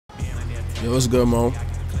Yo, what's good, Mo?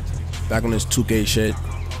 Back on this 2K shit.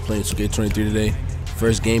 Playing 2K23 today.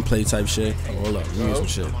 First gameplay type shit. Oh, hold up, let me get some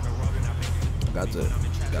shit. Got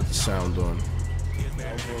the sound on.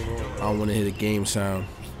 I don't want to hear the game sound.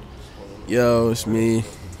 Yo, it's me.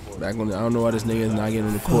 Back on the, I don't know why this nigga is not getting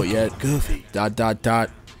in the court yet. Goofy. ...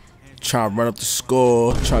 Trying to run up the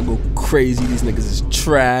score. Trying to go crazy. These niggas is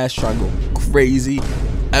trash. Trying to go crazy.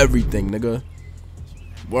 Everything, nigga.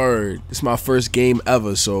 Word. It's my first game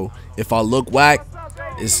ever, so if I look whack,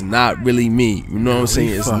 it's not really me. You know what I'm saying?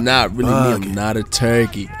 It's not really me. I'm not a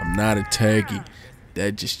turkey. I'm not a turkey.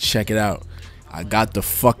 That just check it out. I got the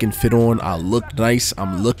fucking fit on. I look nice.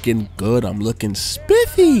 I'm looking good. I'm looking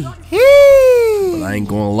spiffy. But I ain't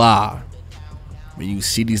gonna lie. When you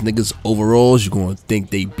see these niggas overalls, you're gonna think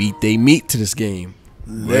they beat they meat to this game.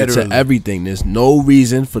 Literally. To everything. There's no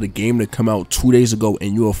reason for the game to come out 2 days ago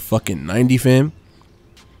and you're a fucking 90 fam.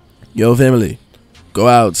 Yo, family, go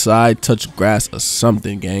outside, touch grass or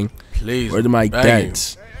something, gang. Please. Where are my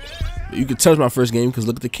dads? You can touch my first game because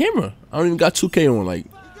look at the camera. I don't even got 2K on. Like,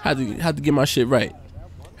 had to get my shit right.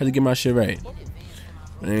 Had to get my shit right.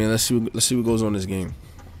 Man, let's see what goes on in this game.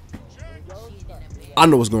 I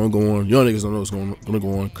know what's gonna go on. Y'all niggas don't know what's gonna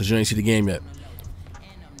go on because you ain't see the game yet.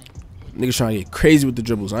 Niggas trying to get crazy with the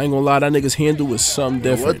dribbles. I ain't gonna lie, that nigga's handle was something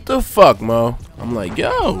different. What the fuck, Mo? I'm like,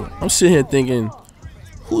 yo, I'm sitting here thinking,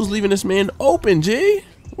 who's leaving this man open, G?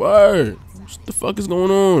 Word. What the fuck is going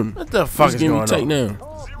on? What the fuck is going on? Now.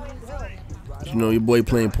 You know your boy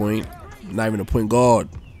playing point, not even a point guard.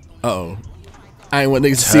 Uh-oh. I ain't want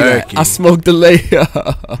niggas to see that. I smoked the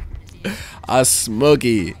layup. I'm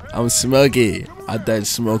smoky. I did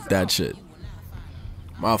smoke that shit.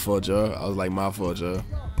 My fault, y'all. I was like, my fault, y'all.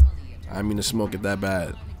 I didn't mean to smoke it that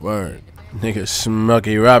bad. Word. Nigga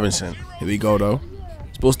Smokey Robinson. Here we go, though.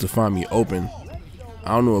 Supposed to find me open.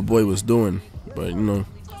 I don't know what boy was doing, but you know,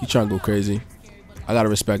 he trying to go crazy. I gotta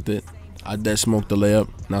respect it. I dead smoked the layup.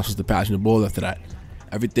 Not supposed to pass me the ball after that.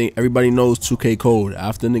 Everybody knows 2K code.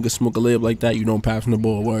 After niggas smoke a layup like that, you don't pass him the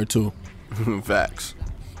ball. Word too. Facts.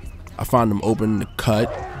 I found him open the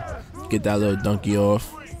cut. Get that little donkey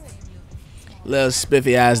off. Little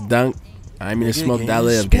spiffy ass dunk. I ain't mean to smoke that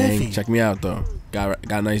layup, gang. Check me out though.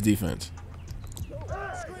 Got nice defense.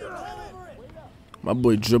 My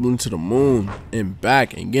boy dribbling to the moon and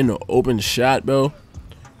back and getting an open shot, bro.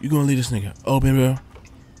 You gonna leave this nigga open, bro?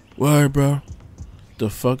 Word, bro.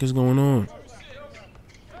 The fuck is going on?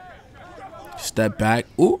 Step back.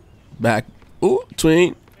 Ooh. Back. Ooh.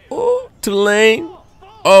 Tween. Ooh. To the lane.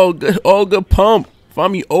 Oh, good. Oh, good pump.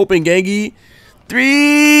 Find me open, gangy.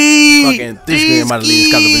 Three. Fucking three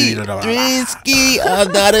ski.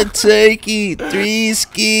 I'm not a turkey. 3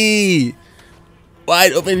 ski.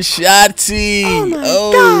 Wide open shotty.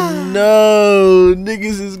 Oh God. No.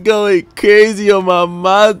 Niggas is going crazy on my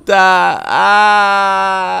mother.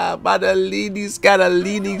 Badalini,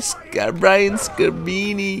 Scalini, Brian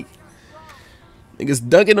Scabini. Niggas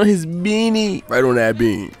dunking on his beanie. Right on that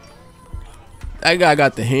bean. That guy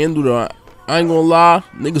got the handle though. I ain't gonna lie.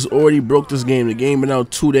 Niggas already broke this game. The game been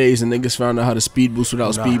out 2 days and niggas found out how to speed boost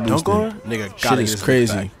without speed boosting. Nigga, shit is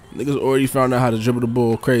crazy. Niggas already found out how to dribble the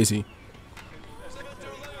ball crazy.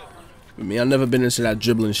 I mean, I've never been into that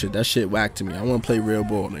dribbling shit. That shit whack to me. I want to play real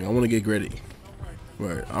ball, nigga. I want to get gritty.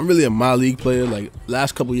 Right. I'm really a my league player. Like,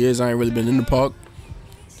 last couple years, I ain't really been in the park.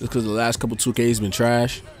 Just because the last couple 2Ks been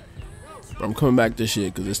trash. But I'm coming back this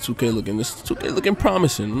shit because this 2K looking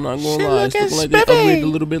promising. I'm not going to lie. It's looking like they upgraded a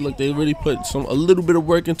little bit. Like, they really put a little bit of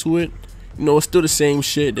work into it. You know, it's still the same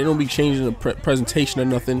shit. They don't be changing the presentation or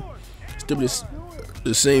nothing. It's still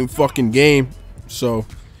the same fucking game. So...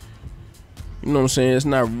 you know what I'm saying? It's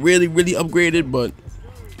not really upgraded, but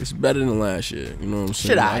it's better than last year. You know what I'm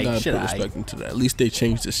saying? I gotta put respect into that. At least they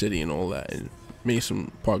changed the city and all that, and made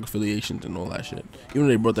some park affiliations and all that shit. Even though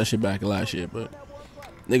they brought that shit back last year, but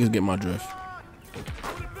niggas get my drift.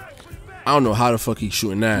 I don't know how the fuck he's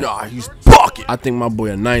shooting that. Nah, he's bucket. I think my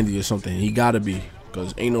boy a 90 or something. He gotta be,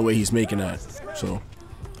 cause ain't no way he's making that. So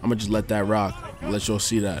I'ma just let that rock. Let y'all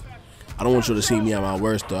see that. I don't want y'all to see me at my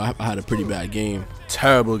worst though. I had a pretty bad game.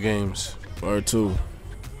 Terrible games. Or two.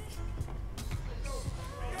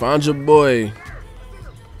 Find your boy.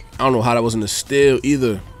 I don't know how that wasn't a steal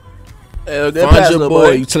either. Hey, find your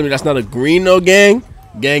boy. You telling me that's not a green, no, gang?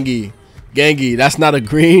 Gangy, that's not a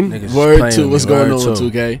green. Niggas word two. What's going on,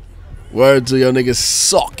 2K? Word two. Yo, niggas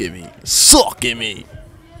sucking me.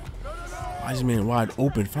 Why is this man wide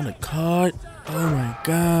open? Find a card. Oh my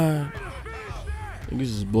God. Niggas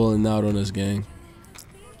is balling out on us, gang.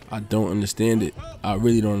 I don't understand it. I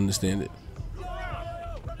really don't understand it.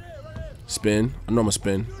 Spin. I know I'm going to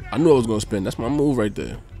spin. I knew I was going to spin. That's my move right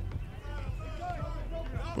there.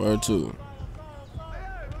 Word two.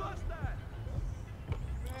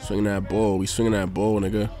 Swinging that ball. We swinging that ball,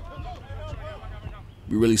 nigga.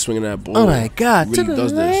 We really swinging that ball. Oh my God! He really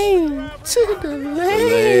does lane. this. To the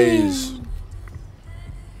lane.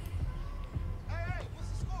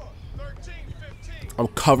 I'm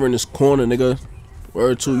covering this corner, nigga.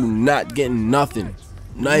 Word to you, not getting nothing.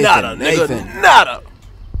 Nada, nigga. Nada.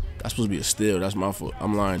 That's supposed to be a steal. That's my fault.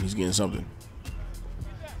 I'm lying. He's getting something.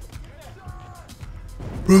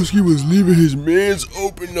 Broski was leaving his mans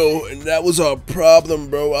open though, and that was our problem,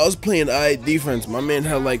 bro. I was playing defense. My man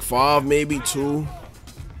had like 5, maybe 2.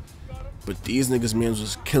 But these niggas mans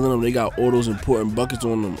was killing them. They got all those important buckets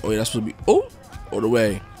on them. Oh yeah, that's supposed to be all the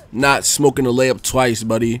way. Not smoking the layup twice,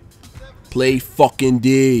 buddy. Play fucking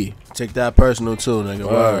D. Take that personal too, nigga.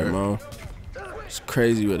 Word, man. It's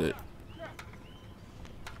crazy with it.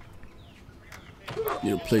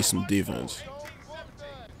 Need to play some defense.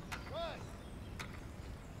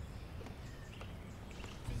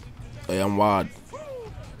 Oh yeah, I'm wide.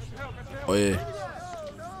 Oh yeah.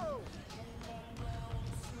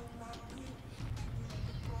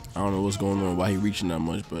 I don't know what's going on, why he reaching that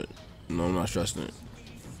much, but no, I'm not stressing it.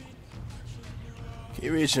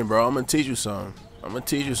 Keep reaching, bro. I'm gonna teach you something.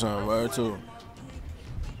 Word too.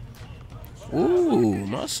 Ooh,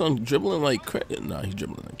 my son dribbling like crazy. Nah, he's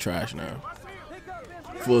dribbling like trash now.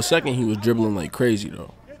 For a second, he was dribbling like crazy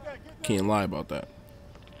though. Can't lie about that.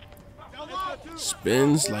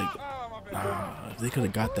 Spins like, if they could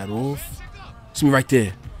have got that off. See me right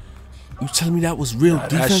there. You telling me that was real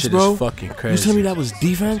defense, that shit bro? Is fucking crazy. You telling me that was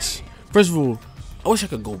defense? First of all, I wish I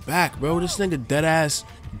could go back, bro. This nigga dead ass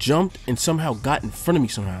jumped and somehow got in front of me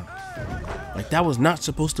somehow. Like that was not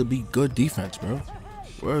supposed to be good defense, bro.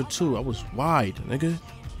 Word too, I was wide, nigga.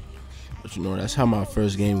 But you know, that's how my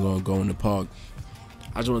first game gonna go in the park.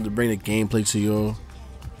 I just wanted to bring the gameplay to y'all.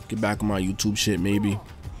 Get back on my YouTube shit, maybe.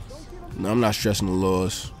 No, I'm not stressing the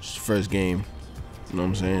loss. It's the first game. You know what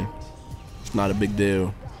I'm saying? It's not a big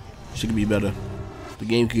deal. Shit could be better. The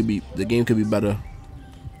game could be better.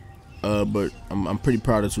 But I'm pretty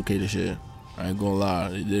proud of 2K this year. I ain't gonna lie.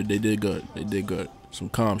 They did good. They did good. Some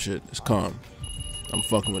calm shit. It's calm. I'm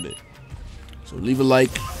fucking with it. So leave a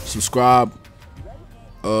like, subscribe.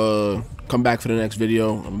 Come back for the next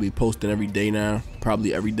video. I'm gonna be posting every day now.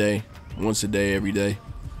 Probably every day. Once a day, every day.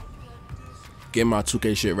 Get my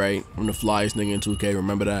 2K shit right. I'm the flyest nigga in 2K.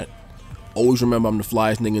 Remember that. Always remember I'm the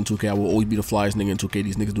flyest nigga in 2K. I will always be the flyest nigga in 2K.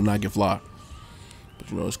 These niggas do not get fly. But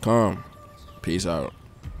you know, it's calm. Peace out.